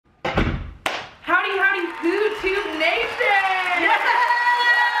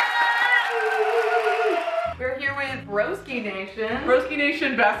Broski Nation. Broski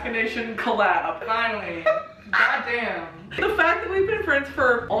Nation, Baska Nation collab. Finally. Goddamn. The fact that we've been friends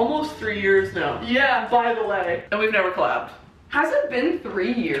for almost 3 years now. Yeah. By the way. And we've never collabed. Has it been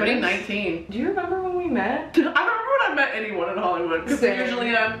 3 years? 2019. Do you remember when we met? I don't remember when I met anyone in Hollywood. Because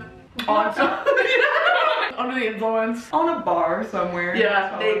usually I'm on under the influence. On a bar somewhere.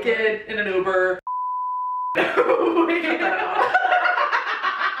 Yeah, naked, in an Uber.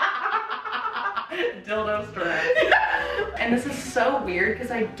 Dildo strap. And this is so weird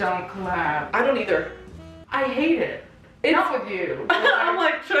because I don't collab. I don't either. I hate it. It's not with you. I'm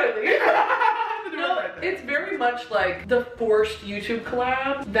like, should I leave? No, it's very much like the forced YouTube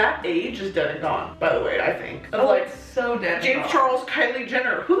collab. That age is dead and gone, by the way, I think. Of like, it's so dead. James Charles, Kylie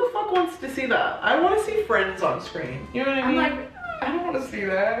Jenner. Who the fuck wants to see that? I want to see friends on screen. You know what I mean? I'm like, I don't want to see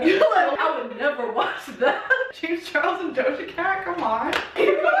that. You're like, I would never watch that. James Charles and Doja Cat, come on.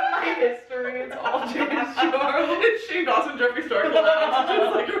 You go to my history, it's all James Charles. It's Shane Dawson, Jeffree Star collab. It's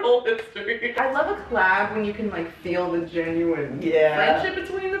just like your whole history. I love a collab when you can like feel the genuine friendship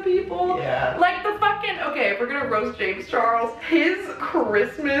between the people. Yeah. Like the fucking, okay, if we're gonna roast James Charles, his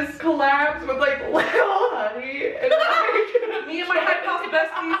Christmas collabs with like Lil Honey and like me and my high house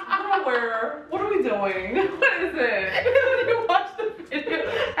besties, nowhere. What are we doing? What is it? When you watch the video,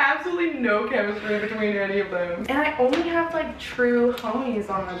 absolutely no chemistry between any of them. And I only have like true homies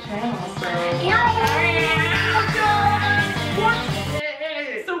on the channel, so.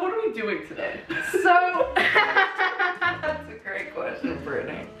 So what are we doing today? So, that's a great question,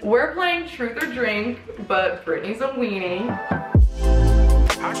 Brittany. We're playing Truth or Drink, but Brittany's a weenie.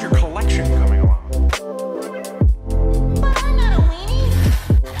 How's your collection coming along? I'm not a weenie.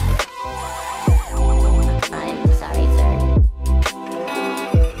 I'm sorry, sir.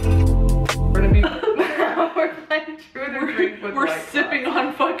 We're gonna be, we're playing Truth or Drink with We're White sipping Claw.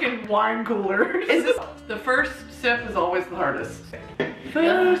 on fucking wine coolers. Is this? The first sip is always the hardest.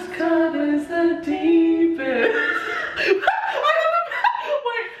 First cut is the deepest. Wait,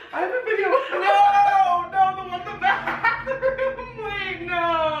 I have a video. No, the one in the bathroom. Wait,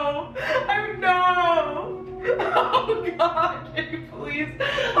 no. No. Oh God, can you please? I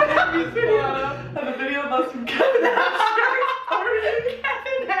have this video. I have a video of us from Kevin Abstract party.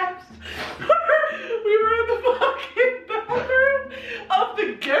 Kevin Abstract. We were in the fucking bathroom of the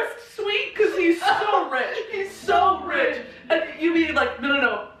guest suite because he's so rich. He's so rich. And you mean like,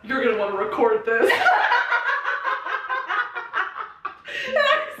 no, you're gonna want to record this. And I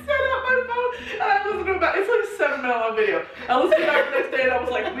set up my phone and I listened to it back. It's like a 7-minute long video. I listened back the next day and I was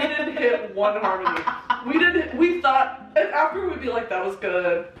like, we didn't hit one harmony. We thought, and after we'd be like, that was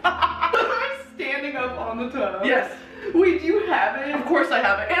good. I'm standing up on the tub. Yes. Wait, do you have it? Of course I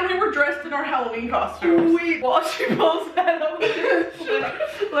have it. And we were dressed in our Halloween costumes. Wait, while she pulls that up,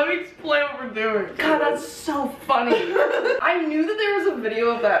 let me explain what we're doing. God, that's so funny. I knew that there was a video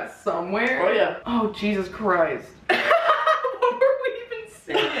of that somewhere. Oh yeah. Oh, Jesus Christ. What were we even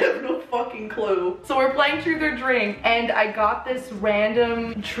saying? I have no fucking clue. So we're playing Truth or Drink, and I got this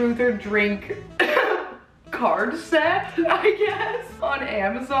random Truth or Drink card set, I guess, on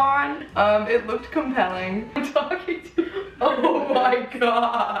Amazon. It looked compelling. I'm talking to, oh my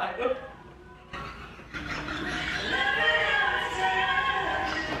God.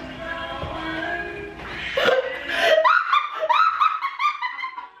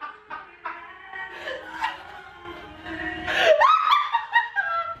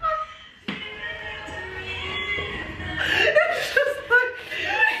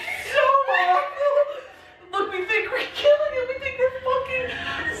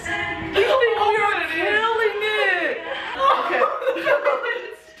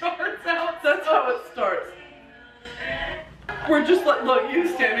 We're just like, look, you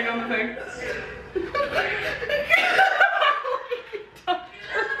standing on the thing.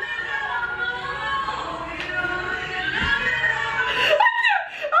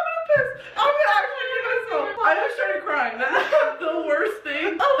 I just started crying. That's the worst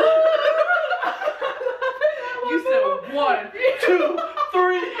thing. You said 1, 2,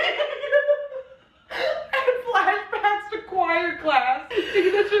 3. And flashbacks to choir class.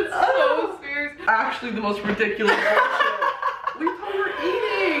 That's just so serious. Actually, the most ridiculous bullshit. We thought we were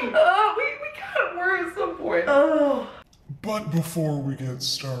eating. We were at some point. Oh. But before we get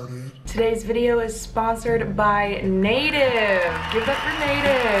started, Today's video is sponsored by Native. Give it up for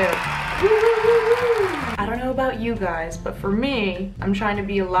Native. I don't know about you guys, but for me, I'm trying to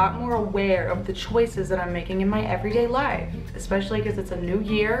be a lot more aware of the choices that I'm making in my everyday life, especially because it's a new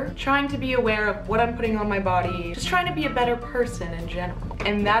year. Trying to be aware of what I'm putting on my body, just trying to be a better person in general.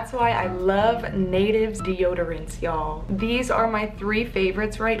 And that's why I love Native's deodorants, y'all. These are my 3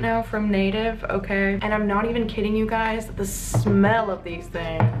 favorites right now from Native, okay? And I'm not even kidding you guys, the smell of these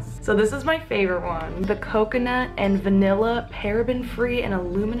things. So this is my favorite one, the coconut and vanilla paraben-free and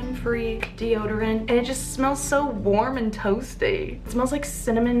aluminum-free deodorant. And it just smells so warm and toasty. It smells like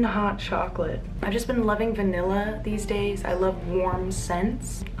cinnamon hot chocolate. I've just been loving vanilla these days. I love warm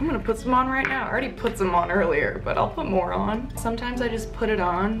scents. I'm gonna put some on right now. I already put some on earlier, but I'll put more on. Sometimes I just put it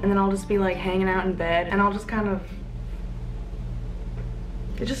on and then I'll just be like hanging out in bed and I'll just kind of,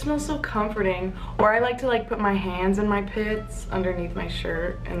 it just smells so comforting. Or I like to like put my hands in my pits underneath my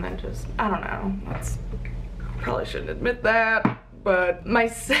shirt and then just, I don't know, that's, probably shouldn't admit that. But my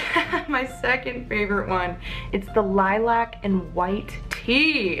second favorite one, it's the lilac and white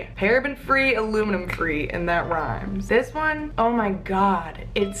tea. Paraben free, aluminum free, and that rhymes. This one, oh my God,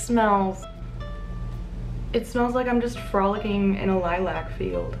 it smells like I'm just frolicking in a lilac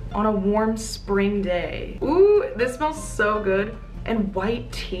field on a warm spring day. Ooh, this smells so good. And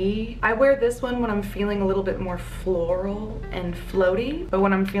white tea. I wear this one when I'm feeling a little bit more floral and floaty, but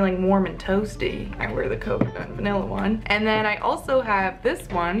when I'm feeling warm and toasty, I wear the coconut and vanilla one. And then I also have this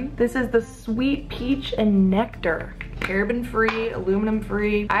one. This is the sweet peach and nectar. Paraben free, aluminum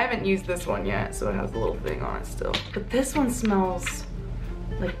free. I haven't used this one yet, so it has a little thing on it still. But this one smells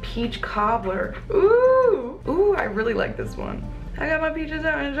like peach cobbler. Ooh, ooh, I really like this one. I got my peaches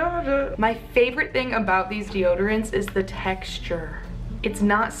out in Georgia. My favorite thing about these deodorants is the texture. It's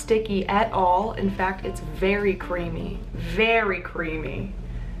not sticky at all. In fact, it's very creamy, very creamy.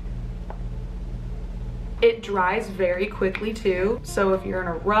 It dries very quickly too, so if you're in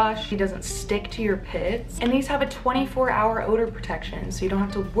a rush, it doesn't stick to your pits. And these have a 24-hour odor protection, so you don't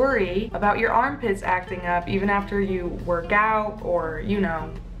have to worry about your armpits acting up even after you work out or, you know,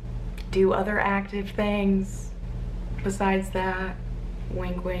 do other active things. Besides that,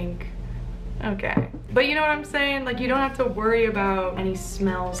 wink wink. Okay. But you know what I'm saying? Like, you don't have to worry about any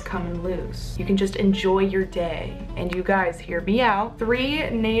smells coming loose. You can just enjoy your day. And you guys, hear me out. 3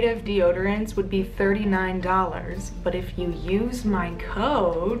 Native deodorants would be $39, but if you use my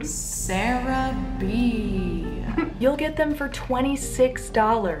code, SarahB, you'll get them for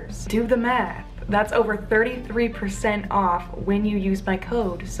 $26. Do the math. That's over 33% off when you use my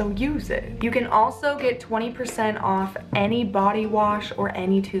code, so use it. You can also get 20% off any body wash or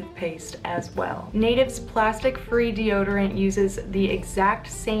any toothpaste as well. Native's plastic-free deodorant uses the exact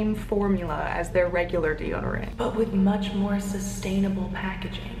same formula as their regular deodorant, but with much more sustainable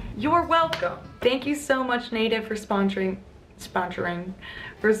packaging. You're welcome. Thank you so much, Native, for sponsoring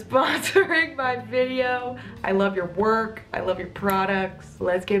my video. I love your work. I love your products.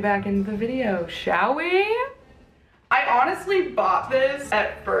 Let's get back into the video, shall we? I honestly bought this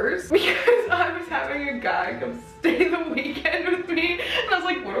at first because I was having a guy come stay the weekend with me, and I was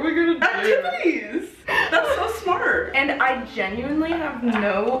like, what are we gonna do? Activities! That's so smart. And I genuinely have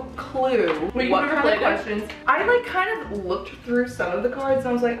no clue Wait, what kind of questions. I like kind of looked through some of the cards and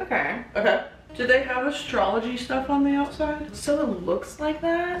I was like, okay. Okay. Do they have astrology stuff on the outside? So it looks like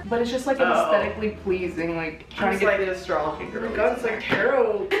that, but it's just like aesthetically pleasing, like trying to get the astrology girl. Oh my God, it's like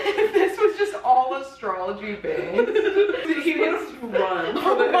tarot. If this was just all astrology based, He must run.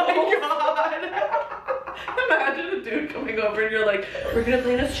 oh my God. Imagine a dude coming over and you're like, we're gonna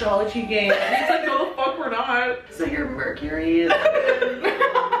play an astrology game. And he's like, no the fuck we're not. So your Mercury is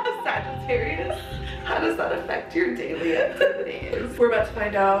Sagittarius. How does that affect your daily activities? We're about to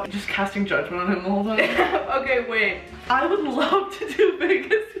find out. Just casting judgment on him the whole time. Okay, wait. I would love to do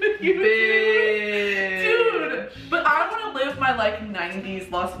Vegas with you, dude. But I want to live my like 90s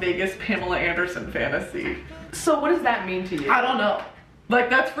Las Vegas Pamela Anderson fantasy. So what does that mean to you? I don't know. Like,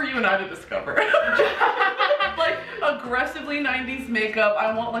 that's for you and I to discover. Like, aggressively 90s makeup.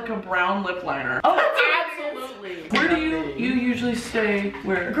 I want like a brown lip liner. Oh, absolutely. Where do you usually stay?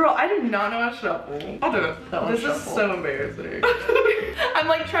 Where? Girl, I do not know how to shuffle. I'll do it. That This is so embarrassing. I'm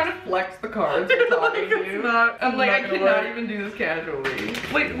like trying to flex the cards and talking to you. I'm like, I cannot even do this casually.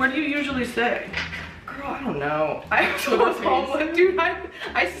 Wait, where do you usually stay? Girl, I don't know. I was homeless, dude.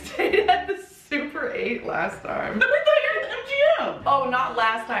 I stayed at the Super 8 last time. I thought you were at MGM. Oh, not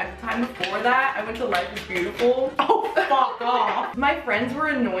last time. The time before that, I went to Life is Beautiful. Oh, fuck off. My friends were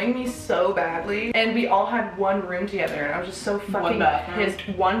annoying me so badly, and we all had one room together, and I was just so fucking pissed.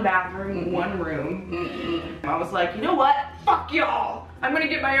 One bathroom, one room. I was like, you know what? Fuck y'all. I'm gonna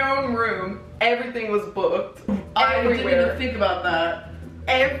get my own room. Everything was booked. I didn't everywhere. even think about that.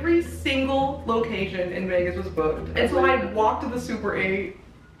 Every single location in Vegas was booked. And so I walked to the Super 8.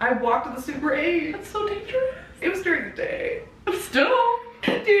 That's so dangerous. It was during the day. Still.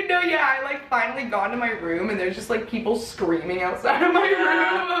 Dude, no, yeah, I like finally got into my room and there's just like people screaming outside of my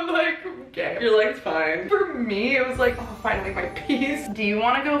room. I'm like, okay. You're like, it's fine. For me, it was like, oh, finally my peace. Do you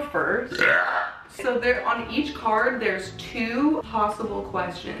want to go first? So there, on each card, there's 2 possible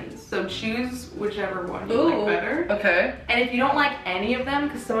questions. So choose whichever one you like better. Okay. And if you don't like any of them,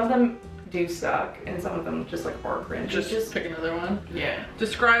 because some of them do suck and some of them just like are cringe. Just pick another one. Yeah.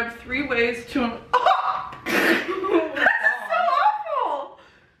 Describe 3 ways to.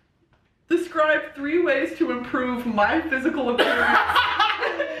 Describe 3 ways to improve my physical appearance.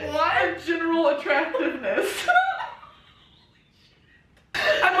 What? And general attractiveness.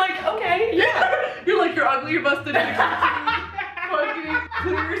 I'm like, okay. Yeah. You're like, you're ugly, you're busted, fucking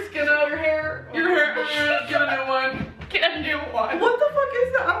clear your skin up, your hair, get a new one. Get a new one. What the fuck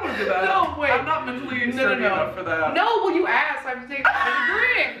is that? I don't want to do that. No, wait. I'm not mentally sturdy enough for that. No, well you asked, I have to take a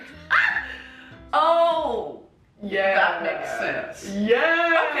drink. Oh. Yeah. That makes sense.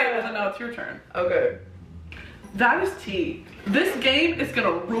 Yeah. Okay, well then now it's your turn. Okay. That is tea. This game is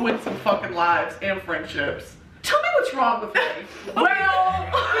gonna ruin some fucking lives and friendships. Tell me what's wrong with me. Well, where do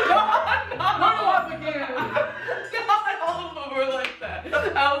I begin? Not all of them were like that.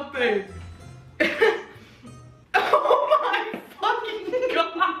 I'll think. Oh my fucking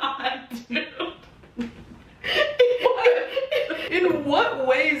god, dude. In what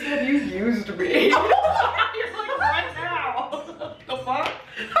ways have you used me? You're like, right now. The fuck?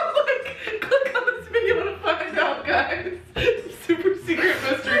 I'm like, click on this video to find out, guys. Super secret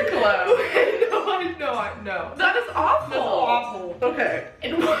mystery collab. No. That is awful. That's awful. Okay.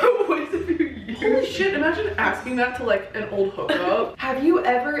 In what ways have you used? Holy shit, imagine asking that to like an old hookup. Have you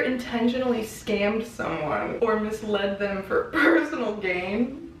ever intentionally scammed someone or misled them for personal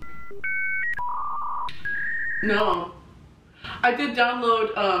gain? No. I did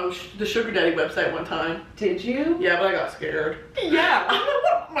download the Sugar Daddy website one time. Did you? Yeah, but I got scared. Yeah.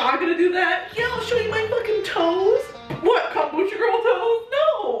 I'm not gonna do that. Yeah, I'll show you my fucking toes. What, kombucha girl toes?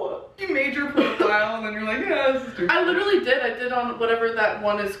 No. You made your profile and then you're like, yeah, this is stupid. I literally did. I did on whatever that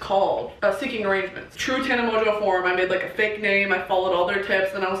one is called. Seeking Arrangements. True Tana Mojo forum. I made like a fake name. I followed all their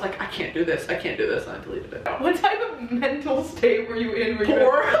tips and I was like, I can't do this. And I deleted it. What type of mental state were you in?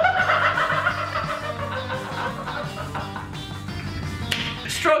 Poor.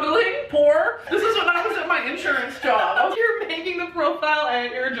 Struggling, poor. This is when I was at my insurance job. You're making the profile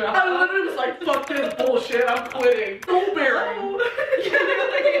at your job. I literally was like, fuck this bullshit, I'm quitting. Soulbearing.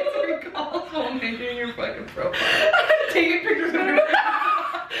 You're like answering calls while making your fucking profile. Taking pictures under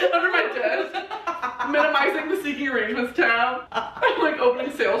my desk. Minimizing the Seeking Arrangements tab. I'm like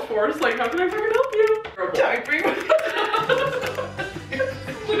opening Salesforce, like, how can I fucking help you? typing.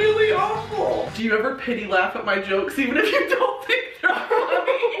 It's literally awful. Do you ever pity laugh at my jokes even if you don't think they're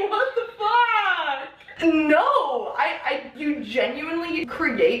funny? What the fuck? No, you genuinely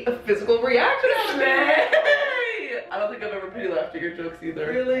create a physical reaction out of it. I don't think I've ever pity laughed at your jokes either.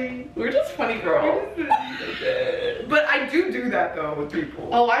 Really? We're just funny girls. But I do that though with people.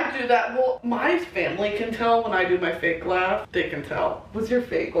 Oh, I do that. Well, my family can tell when I do my fake laugh. They can tell. What's your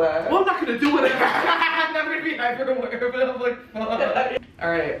fake laugh? Well, I'm not gonna do it. I'm not gonna be hyper aware of it. I'm like, fuck.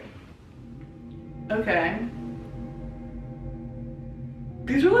 Alright. Okay.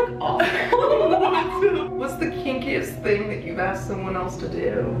 These are like awful. What's the kinkiest thing that you've asked someone else to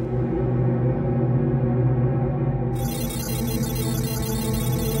do?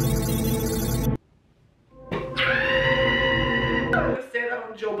 Say that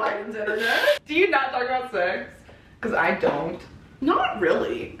on Joe Biden's internet. Do you not talk about sex? Because I don't. Not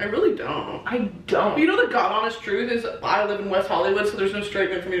really. I really don't. I don't. You know the God honest truth is I live in West Hollywood, so there's no straight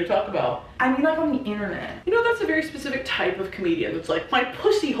men for me to talk about. I mean like on the internet. You know that's a very specific type of comedian that's like, my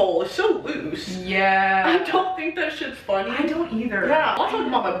pussy hole is so loose. Yeah. I don't think that shit's funny. I don't either. Yeah, I'll talk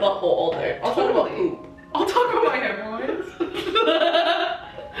about my butthole all day. I'll talk about poop. I'll talk about my hemorrhoids.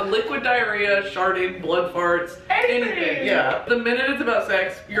 Liquid diarrhea, sharding, blood farts, anything. Yeah. The minute it's about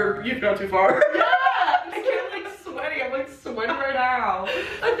sex, you've gone too far. Yeah. I get like sweaty. I'm like sweating right now.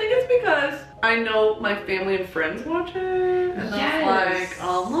 I think it's because I know my family and friends watch it. And Yes. I'm like,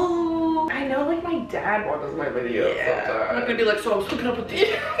 oh no. I know like my dad watches my videos Yeah. I'm not sometimes. gonna be like, so I was hooking up with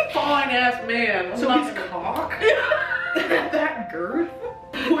this fine ass man. So I'm he's not- cock? That girth?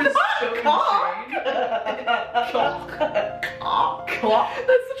 Was so Cock? Cock.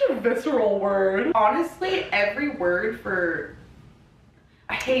 That's such a visceral word. Honestly, every word for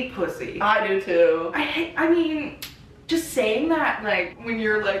I hate pussy. I do too. I mean, just saying that, like, when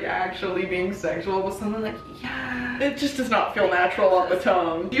you're like actually being sexual with someone, like, yeah. It just does not feel natural on the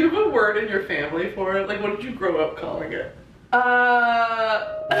tongue. Do you have a word in your family for it? Like, what did you grow up calling it?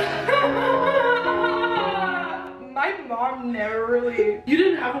 My mom never really. You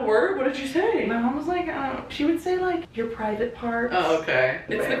didn't have a word? What did you say? My mom was like, she would say like your private parts. Oh, okay.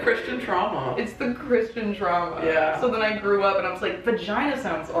 It's the Christian trauma. It's the Christian trauma. Yeah. So then I grew up and I was like, vagina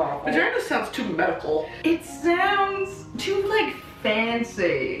sounds awful. Vagina sounds too medical. It sounds too like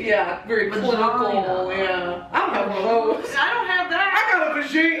fancy. Yeah, very Vagina. clinical. Yeah. I don't have one of those. I don't have that. I got a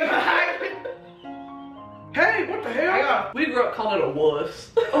vagina. Hey, what the hell? We grew up calling it a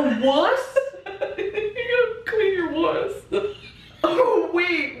wuss. A wuss? You gotta clean your wuss. Oh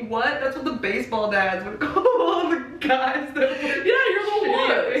wait, what? That's what the baseball dads would call all the guys that would. Yeah, you're the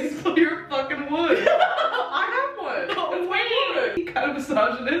wuss. Baseball, you're fucking wuss. I have one. Oh It's wait. good. Kind of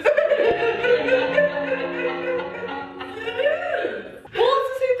misogynist. Well, it's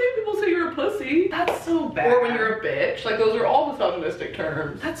the same thing. People say you're a pussy. That's so bad. Or when you're a bitch. Like, those are all misogynistic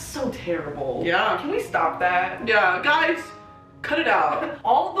terms. That's so terrible. Yeah. Can we stop that? Yeah, guys, cut it out.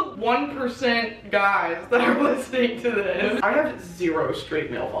 All the 1% guys that are listening to this. I have 0 straight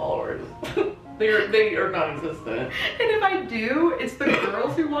male followers. They are non-existent. And if I do, it's the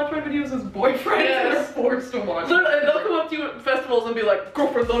girls who watch my videos as boyfriends that are Yes. forced to watch. And they'll come up to you at festivals and be like,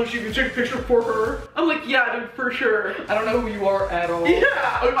 girlfriend loves you, can take a picture for her. I'm like, yeah, dude, for sure. I don't know who you are at all. Yeah,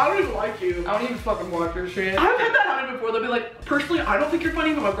 I don't even like you. I don't even fucking watch your shit. I've had that happen before. They'll be like, personally, I don't think you're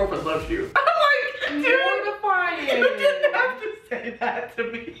funny, but my girlfriend loves you. I'm like, dude, mortifying. you didn't have to say that to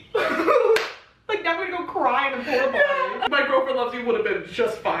me. Like, now I'm gonna go cry in a porta potty. My girlfriend loves you would have been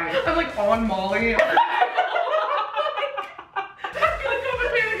just fine. I'm like on Molly. I'm gonna come and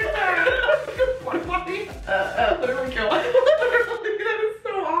play the guitar. Porta potty. Literally kill us. Literally, that is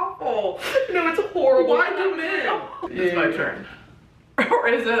so awful. No, it's horrible. Why do men? It's my turn. Or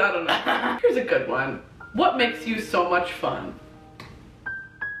is it? I don't know. Here's a good one. What makes you so much fun?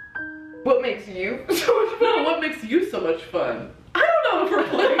 What makes you so much fun? No, what makes you so much fun? I don't know if we're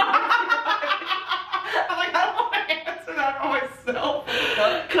playing. I'm like, I don't want to answer that for myself.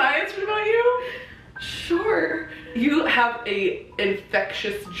 Can I answer about you? Sure. You have a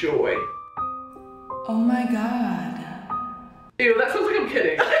infectious joy. Oh my god. Ew, that sounds like I'm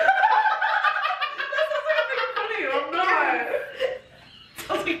kidding. That sounds like I'm making fun of you. I'm not.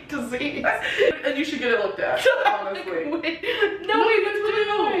 Sounds like disease. And you should get it looked at, honestly. Wait, No, you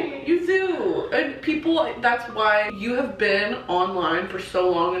do. You do. And people, that's why you have been online for so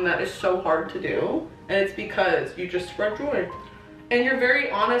long, and that is so hard to do. And it's because you just spread joy. And you're very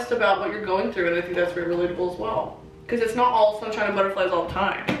honest about what you're going through, and I think that's very relatable as well. Because it's not all sunshine and butterflies all the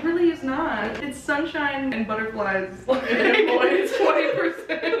time. it really is not. It's sunshine and butterflies. Hemorrhoids, 20%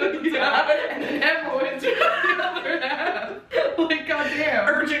 of the time, and then hemorrhoids for the other half. Like, goddamn.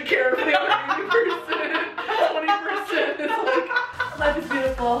 Urgent care for the other 80%. 20% is like, life is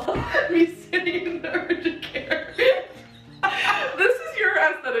beautiful. Me sitting in the urgent care. This is your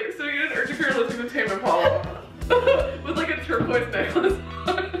aesthetic, so you're in urgent care listening to Tame Impala. With like a turquoise necklace.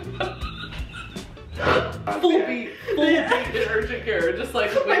 Full beat in urgent care, just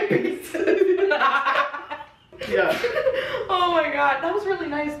like My beats. Yeah. Oh my god, that was really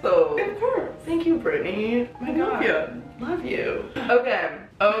nice though. Of course. Thank you, Brittany. Oh my god. Love you. Okay.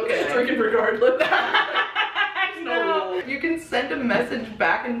 Just drinking regardless. No. You can send a message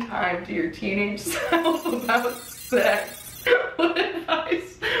back in time to your teenage self about sex. What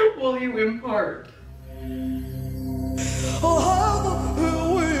advice will you impart?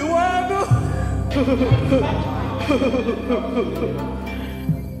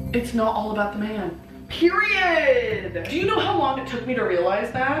 It's not all about the man. Period. Do you know how long it took me to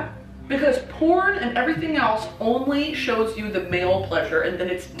realize that? Because porn and everything else only shows you the male pleasure and then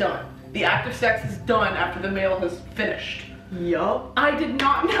it's done. The act of sex is done after the male has finished. Yup. I did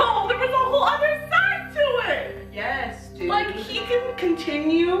not know there was a whole other side to it. Yes, dude. Like, he can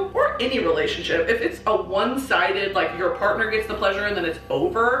continue, or any relationship, if it's a one-sided, like your partner gets the pleasure and then it's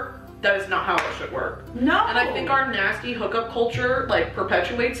over, that is not how it should work. No. And I think our nasty hookup culture, like,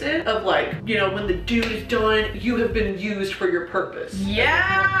 perpetuates it, of like, you know, when the dude is done, you have been used for your purpose.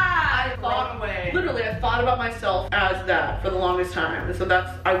 I thought away. Literally, I thought about myself as that for the longest time. And so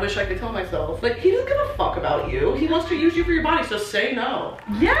that's, I wish I could tell myself, like, he doesn't give a fuck about you. He wants to use you for your body, so say no.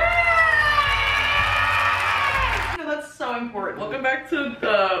 Yeah. No, that's so important. Welcome back to,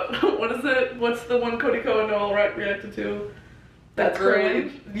 what is it? What's the one Cody Cohen Noel reacted to? That's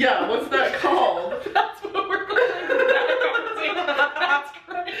cringe. Yeah, what's that called? That's what we're calling it. That's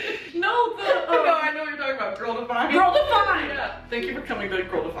cringe. No, No, I know what you're talking about. Girl Defined. Girl Defined. Yeah. Thank you for coming to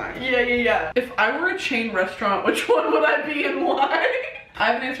Girl Defined. Yeah. If I were a chain restaurant, which one would I be and why?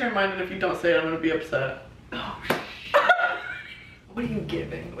 I have an answer in mind, and if you don't say it, I'm gonna be upset. Oh, what are you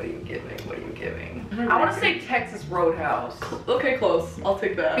giving? What are you giving? What are you giving? I want to say Texas Roadhouse. Okay, close. I'll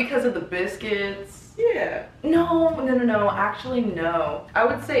take that. Because of the biscuits. Yeah. No. Actually, no. I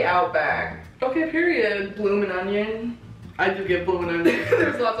would say Outback. Okay, period. Bloomin' Onion. I do get bloomin' onion.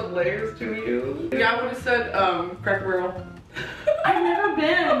 There's lots of layers to you. Yeah, I would have said Cracker Barrel. I've never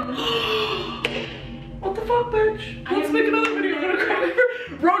been. What the fuck, bitch? Let's make another video on a Cracker Barrel.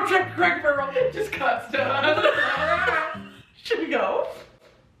 Road trip to Cracker Barrel. Just cuts done. Should we go?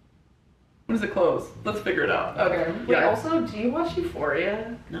 When does it close? Let's figure it out. Okay. Wait, Yeah. also, do you watch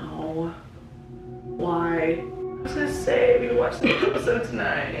Euphoria? No. Why? I was gonna say, we watched the episode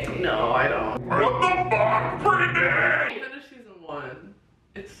tonight. No, I don't. What the fuck, Brittany? Finished season 1.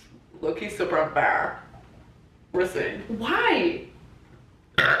 It's low-key super embarrassing. Why?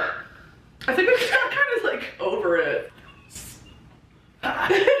 I think I just got kind of like over it.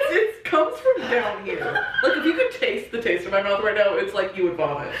 It comes from down here. Like if you could taste the taste in my mouth right now, it's like you would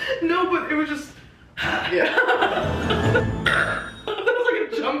vomit. No, but it was just. Yeah. That was like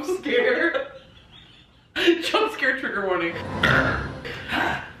a jump scare. Jump scare trigger warning.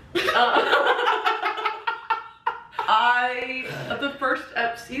 The first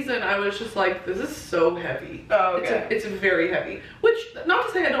season, I was just like, this is so heavy. Oh, okay. It's very heavy. Which, not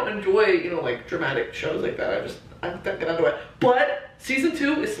to say I don't enjoy, you know, like dramatic shows like that. I don't get into it. But season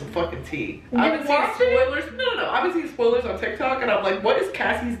 2 is some fucking tea. I've been seeing spoilers. No. I've been seeing spoilers on TikTok, and I'm like, what is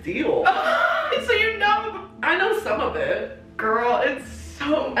Cassie's deal? So you know. I know some of it. Girl, it's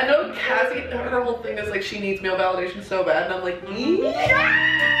so. I know Cassie, her whole thing is like she needs male validation so bad, and I'm like,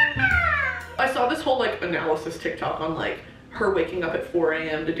 yeah. I saw this whole like analysis TikTok on like her waking up at 4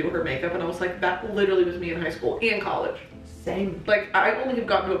 a.m. to do her makeup, and I was like, that literally was me in high school and college. Same. Like, I only have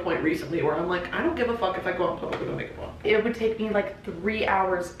gotten to a point recently where I'm like, I don't give a fuck if I go out in public with no makeup on. It would take me like 3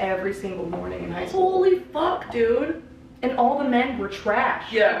 hours every single morning in high school. Holy fuck, dude. And all the men were trash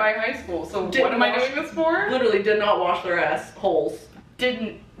Yeah. at my high school. So Didn't what am I wash- doing this for? Literally did not wash their ass holes.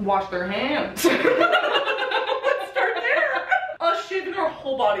 Didn't wash their hands. Let's start there. Us shaving our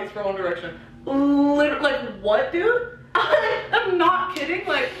whole bodies for One Direction. Literally, like, what, dude? I'm not kidding,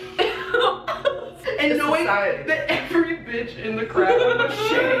 like... And It's knowing society. that every bitch in the crowd was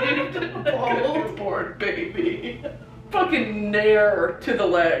shaved and bald. Board, baby. Fucking nair to the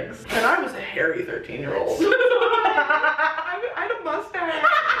legs. And I was a hairy 13-year-old. I had a mustache.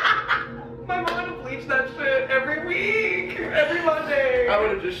 My mom had to bleach that shit every week, every Monday. I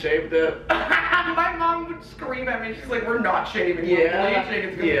would have just shaved it. My mom would scream at me. She's like, "We're not shaving. Yeah. We're bleaching.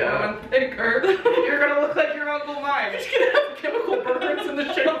 It's gonna Yeah. grow thicker. You're gonna look like your Uncle Mike." She's gonna have chemical burns in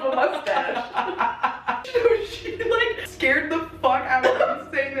the shape of a mustache. She like scared the fuck out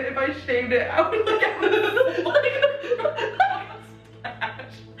of me, saying that if I shaved it, I would look at it like a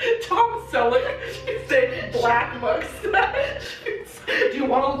mustache. Tom Selleck, she said black mustache. Do you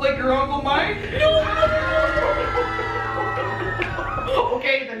want to look like your Uncle Mike?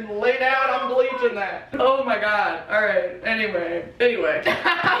 Okay, then lay down. I'm bleaching that. Oh my god. All right. Anyway. What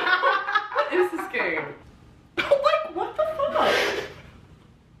is this game? Like, what the fuck?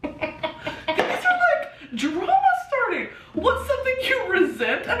 These are like drama starting. What's something you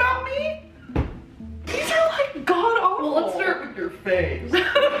resent about me? These are like god awful. Well, let's start with your face.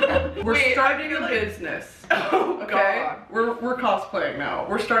 We're Wait, starting I a feel like- business. Oh Okay, god. we're cosplaying now.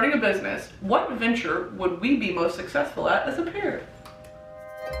 We're starting a business. What venture would we be most successful at as a pair?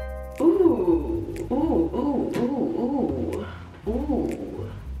 Ooh, ooh, ooh, ooh, ooh,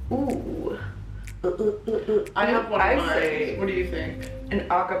 ooh, ooh. I have one I in mind. say- What do you think? An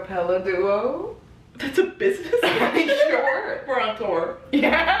acapella duo? That's a business. Sure. We're on tour.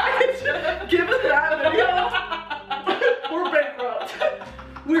 Yeah. Give us that video. We're bankrupt.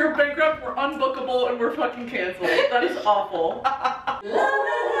 We're bankrupt, we're unbookable, and we're fucking canceled. That is awful.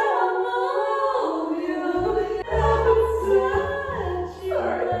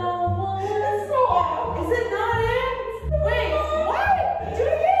 Is it not it? Wait, what? Do it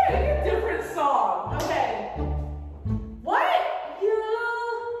again. Different song. Okay. What?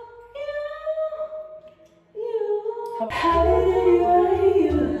 How do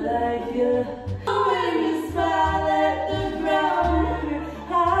you like you? When you smile at the ground,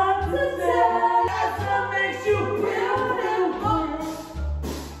 hard to tell. That's what makes you beautiful.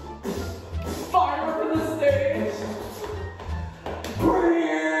 Fire for the stage.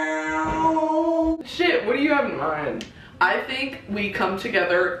 Shit, what do you have in mind? I think we come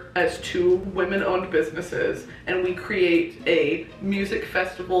together as two women-owned businesses and we create a music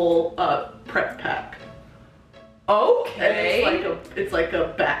festival prep pack. Okay. And it's like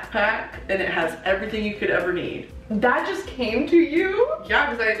a backpack, and it has everything you could ever need. That just came to you?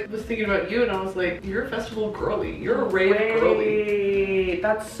 Yeah, because I was thinking about you, and I was like, you're a festival girly. You're a rave girly. Wait,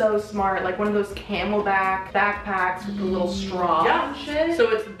 that's so smart. Like one of those camelback backpacks with the little straw and shit. So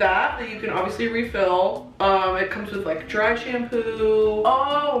it's that you can obviously refill. It comes with like dry shampoo.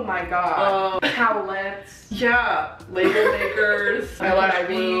 Oh my god. Towelettes. Yeah, label makers, eyelash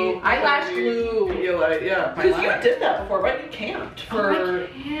glue. Eyelash glue. Yeah. Because you did that before, right? You camped for. Oh, I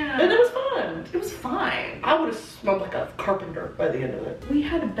can't. And it was fun. It was fine. I would have smelled like a carpenter by the end of it. We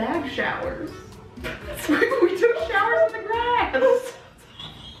had bag showers. We took showers in the grass.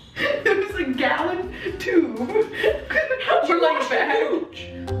 It was a gallon tube. How'd you like wash bag?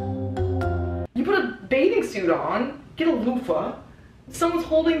 You put a bathing suit on, get a loofah. Someone's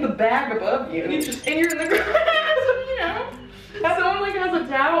holding the bag above you, and you're in the grass, you know. Someone like has a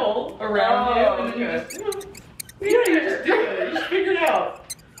towel around you, and then you just, you just do it. You just figure it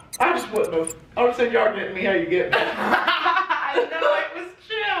out. I just wouldn't have. I would have said, y'all getting me how you get me. I know, it was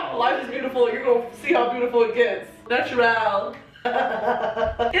chill. Life is beautiful. You're going to see how beautiful it gets. Natural.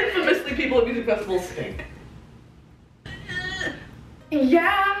 Infamously, people at music festivals stink.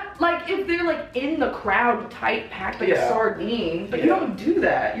 Yeah, like if they're like in the crowd, tight packed like a sardine, but you don't do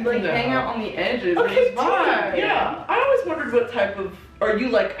that. You like hang out on the edges. Okay, and it's fine. yeah. I always wondered what type of, or you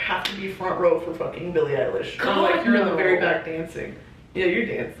like have to be front row for fucking Billie Eilish, or God, like you're in the no. very back dancing. Yeah, you're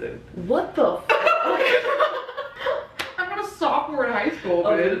dancing. What the fuck? I'm not a sophomore in high school,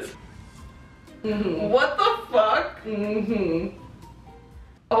 bitch. What the fuck?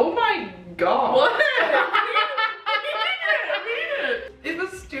 Oh my god. What? If a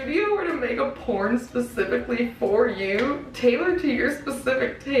studio were to make a porn specifically for you, tailored to your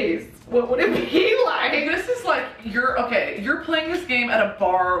specific tastes, what would it be like? This is like, you're playing this game at a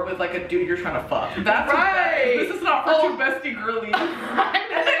bar with like a dude you're trying to fuck. That's right. This is not for two bestie girlies.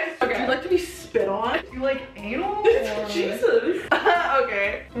 Okay. Do you like to be spit on? Do you like anal? Or... Jesus.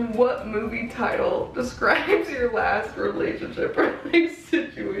 Okay. What movie title describes your last relationship or like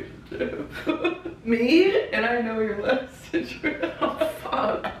situationship? Me? And I know your last situation. Oh,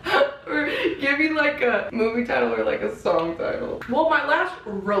 fuck. Or give me like a movie title or like a song title. Well, my last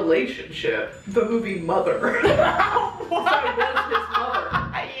relationship, the movie Mother. I was his mother.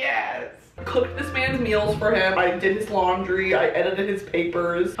 Yes. Cooked this man's meals for him. I did his laundry. I edited his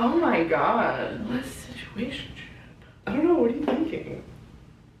papers. Oh my god. What situationship? I don't know. What are you thinking?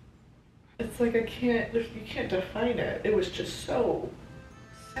 It's like you can't define it. It was just so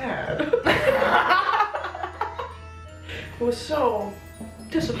sad. It was so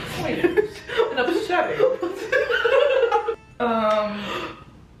disappointing and upsetting.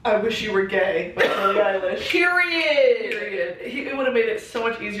 I Wish You Were Gay by Billie Eilish. Period. It would have made it so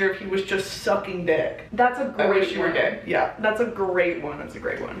much easier if he was just sucking dick. That's a great I Wish You Were Gay. Yeah. That's a great one. That's a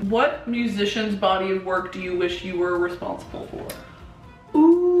great one. What musician's body of work do you wish you were responsible for?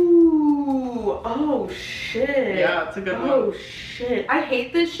 Ooh. Oh shit. Yeah, it's a good one. Oh shit. I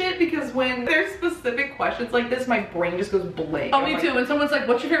hate this shit because when there's specific questions like this, my brain just goes blank. Oh, me too. When someone's like,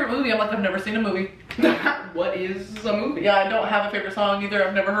 what's your favorite movie? I'm like, I've never seen a movie. What is a movie? Yeah, I don't have a favorite song either.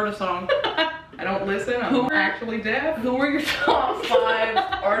 I've never heard a song. I don't listen. I'm actually deaf. Who were your top 5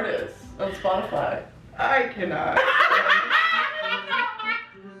 artists on Spotify? I cannot.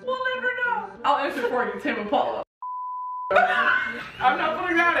 We'll never know. I'll answer for you, Tim and Paula. I'm not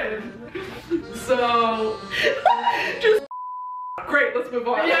putting that in. So, just great. Let's move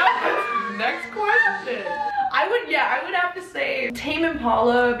on. Yeah. Next question. I would have to say Tame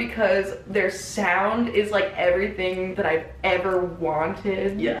Impala because their sound is like everything that I've ever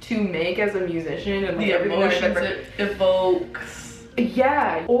wanted to make as a musician and like the everything emotions that it evokes.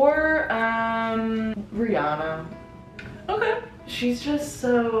 Yeah. Or Rihanna. Okay. She's just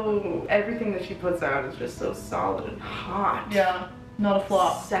so, everything that she puts out is just so solid and hot. Yeah, not a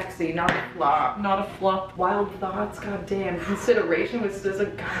flop. Sexy, not a flop. Not a flop. Wild Thoughts, goddamn. Consideration was just a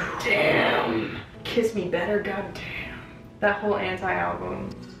goddamn. Kiss Me Better, goddamn. That whole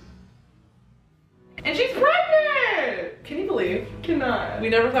anti-album. And she's pregnant! Can you believe? Cannot. We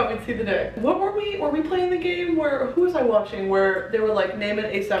never thought we'd see the day. What were we playing the game where, who was I watching where they were like, name an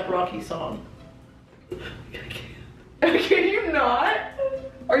A$AP Rocky song? Can you not?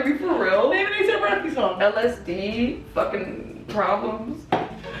 Are you for real? Name an A$AP Rocky song. LSD, fucking problems.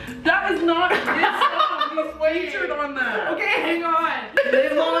 That is not his song. He's featured on that. Okay, hang on.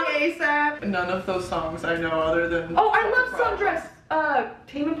 Live Long A$AP. None of those songs I know other than. Oh, I love Sundress.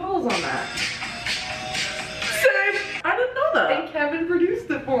 Tame Impala's on that. Same. I didn't know that. And Kevin produced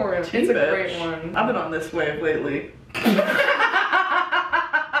it for him. It's a great one. I've been on this wave lately.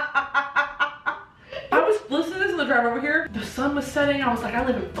 I was listening to this and drive over here, the sun was setting. I was like, I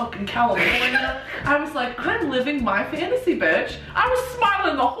live in fucking California. I was like, I'm living my fantasy, bitch. I was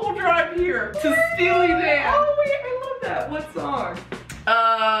smiling the whole drive here to Steely Dan. Oh wait, I love that. What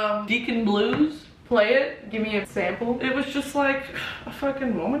song? Deacon Blues. Play it. Give me a sample. It was just like a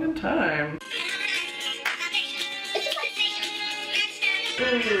fucking moment in time.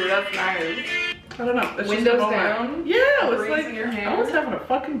 Ooh, that's nice. I don't know. It's Windows just a moment. down? Yeah, it was Breeze like in your hand? I was having a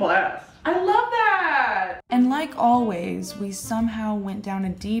fucking blast. I love that. And like always, we somehow went down a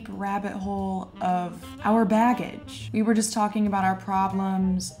deep rabbit hole of our baggage. We were just talking about our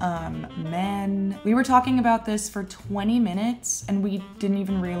problems, men. We were talking about this for 20 minutes and we didn't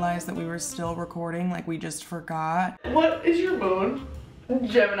even realize that we were still recording, like we just forgot. What is your moon?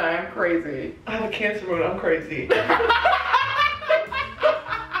 Gemini, I'm crazy. I have a Cancer moon. I'm crazy.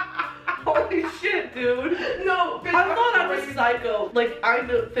 Holy shit, dude. No, bitch, I thought I was psycho. Like, I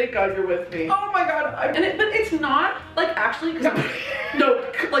know, thank God you're with me. Oh my god. But it's not, like, actually, cause no,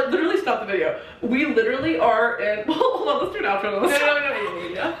 like, literally stop the video. We literally are in, well, hold on, let's do an outro.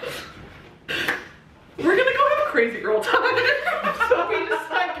 No. We're gonna go have a crazy girl time. So we just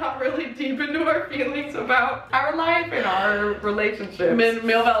like got really deep into our feelings about our life and our relationships.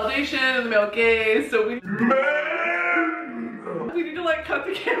 Male validation and the male gaze, so we need to like cut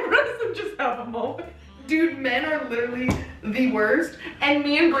the cameras and just have a moment. Dude, men are literally the worst, and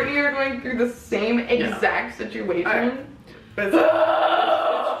me and Brittany are going through the same exact situation. It's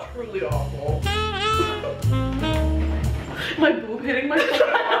truly awful. My boob hitting my foot.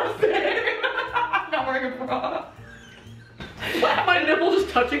 I'm not wearing a bra. My nipple just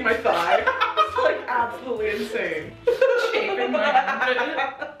touching my thigh. It's like absolutely insane. Shaving my armpit.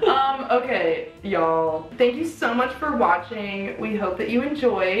 Okay, y'all. Thank you so much for watching. We hope that you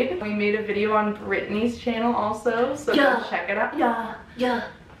enjoyed. We made a video on Brittany's channel also, so go check it out. Yeah.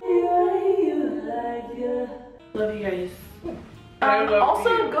 Love you guys. I love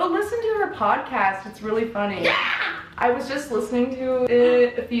Also, you. go listen to her podcast. It's really funny. Yeah! I was just listening to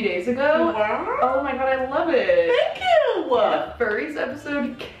it a few days ago. Wow. Oh my god, I love it. Thank you. The furries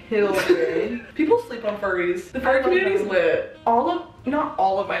episode killed me. People sleep on furries. The furry community's lit. Not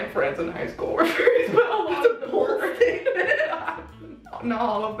all of my friends in high school were furries, but a lot of them were. Not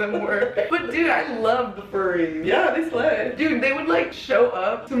all of them were. But dude, I love the furries. Yeah, they slay. Dude, they would like show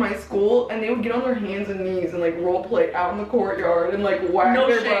up to my school and they would get on their hands and knees and like role play out in the courtyard and like whack No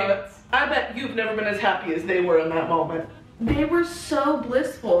their shame. butts. I bet you've never been as happy as they were in that moment. They were so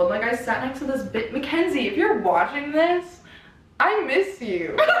blissful, and like I sat next to this Mackenzie, if you're watching this, I miss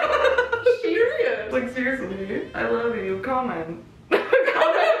you. Serious. Like seriously, I love you. Comment.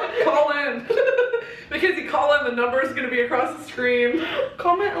 Call in. Mackenzie, call in. The number is going to be across the screen.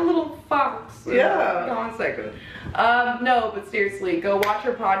 Comment a little fox. Yeah. Comment section. No, but seriously, go watch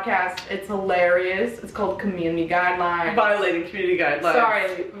her podcast. It's hilarious. It's called Community Guidelines. Violating community guidelines.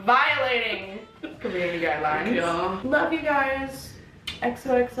 Sorry, violating community guidelines. Yeah. Love you guys.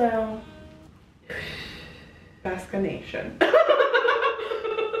 XOXO. Baska Nation.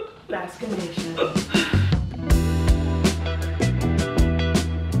 Baska Nation.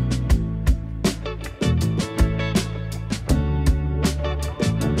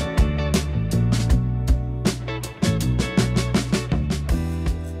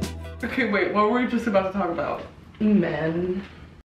 Okay, wait, what were we just about to talk about? Men.